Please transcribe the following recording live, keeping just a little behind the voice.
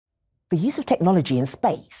The use of technology in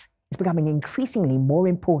space is becoming increasingly more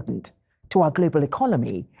important to our global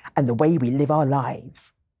economy and the way we live our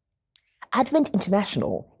lives. Advent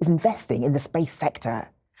International is investing in the space sector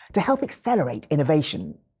to help accelerate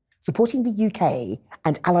innovation, supporting the UK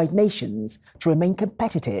and allied nations to remain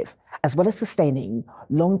competitive as well as sustaining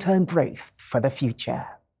long-term growth for the future.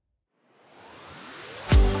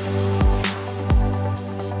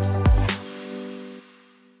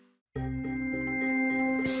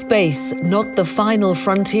 Space, not the final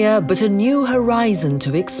frontier, but a new horizon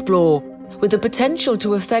to explore, with the potential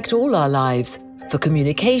to affect all our lives, for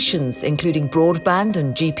communications, including broadband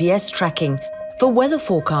and GPS tracking, for weather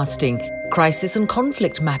forecasting, crisis and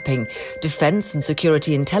conflict mapping, defense and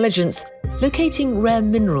security intelligence, locating rare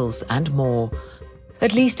minerals and more.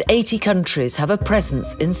 At least 80 countries have a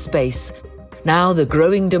presence in space. Now the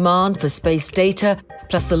growing demand for space data,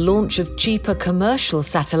 plus the launch of cheaper commercial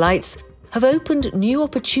satellites, have opened new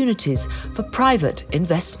opportunities for private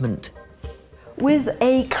investment. With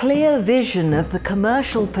a clear vision of the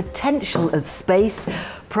commercial potential of space,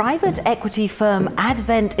 private equity firm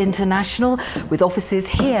Advent International, with offices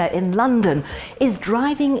here in London, is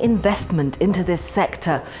driving investment into this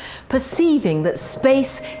sector, perceiving that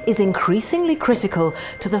space is increasingly critical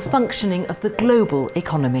to the functioning of the global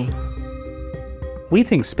economy. We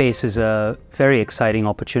think space is a very exciting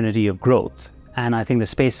opportunity of growth. And I think the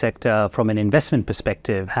space sector, from an investment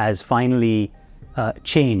perspective, has finally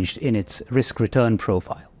changed in its risk-return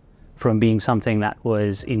profile from being something that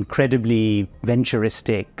was incredibly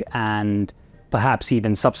venturistic and perhaps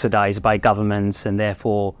even subsidized by governments and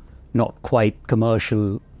therefore not quite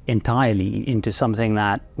commercial entirely, into something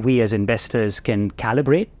that we as investors can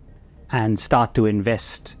calibrate and start to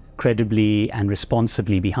invest credibly and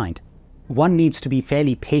responsibly behind. One needs to be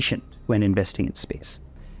fairly patient when investing in space.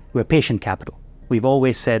 We're patient capital. We've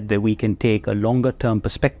always said that we can take a longer-term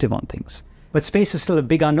perspective on things. But space is still a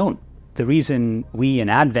big unknown. The reason we in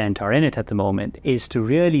Advent are in it at the moment is to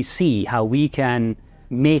really see how we can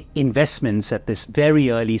make investments at this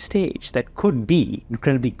very early stage that could be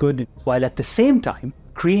incredibly good, while at the same time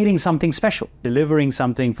creating something special, delivering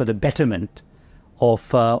something for the betterment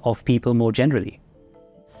of people more generally.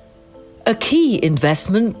 A key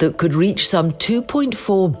investment that could reach some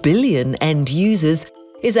 2.4 billion end users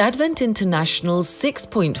is Advent International's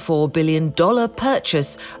 $6.4 billion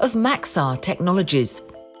purchase of Maxar Technologies.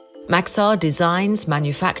 Maxar designs,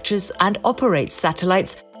 manufactures and operates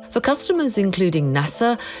satellites for customers including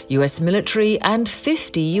NASA, US military and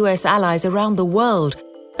 50 US allies around the world,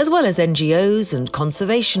 as well as NGOs and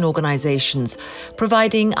conservation organizations,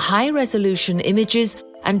 providing high-resolution images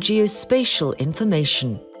and geospatial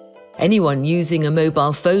information. Anyone using a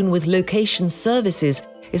mobile phone with location services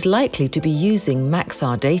is likely to be using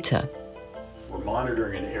Maxar data. We're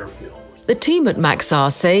monitoring an airfield. The team at Maxar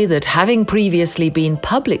say that having previously been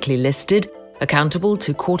publicly listed, accountable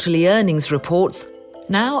to quarterly earnings reports,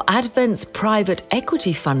 now Advent's private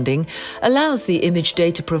equity funding allows the image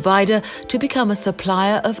data provider to become a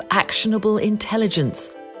supplier of actionable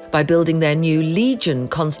intelligence by building their new Legion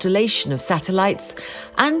constellation of satellites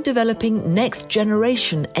and developing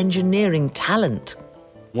next-generation engineering talent.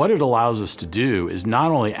 What it allows us to do is not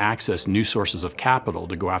only access new sources of capital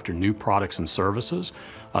to go after new products and services,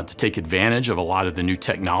 to take advantage of a lot of the new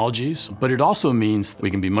technologies, but it also means that we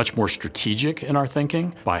can be much more strategic in our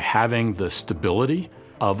thinking by having the stability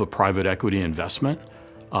of a private equity investment.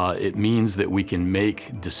 It means that we can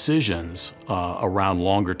make decisions around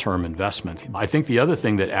longer-term investments. I think the other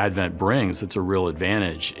thing that Advent brings that's a real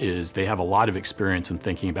advantage is they have a lot of experience in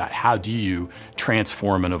thinking about how do you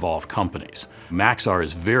transform and evolve companies. Maxar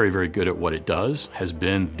is very, very good at what it does, has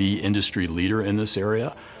been the industry leader in this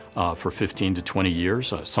area for 15 to 20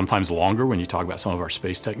 years, sometimes longer when you talk about some of our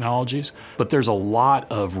space technologies. But there's a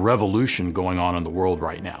lot of revolution going on in the world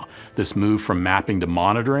right now. This move from mapping to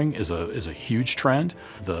monitoring is a huge trend.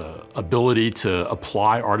 The ability to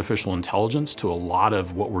apply artificial intelligence to a lot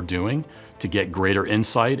of what we're doing to get greater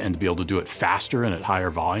insight and to be able to do it faster and at higher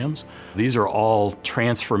volumes. These are all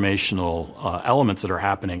transformational elements that are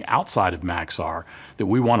happening outside of Maxar that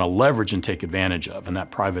we want to leverage and take advantage of, and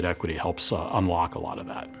that private equity helps unlock a lot of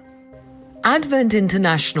that. Advent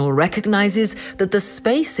International recognizes that the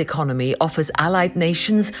space economy offers allied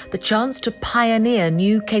nations the chance to pioneer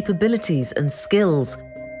new capabilities and skills.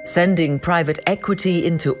 Sending private equity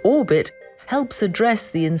into orbit helps address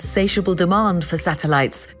the insatiable demand for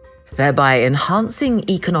satellites, thereby enhancing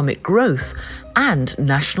economic growth and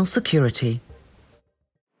national security.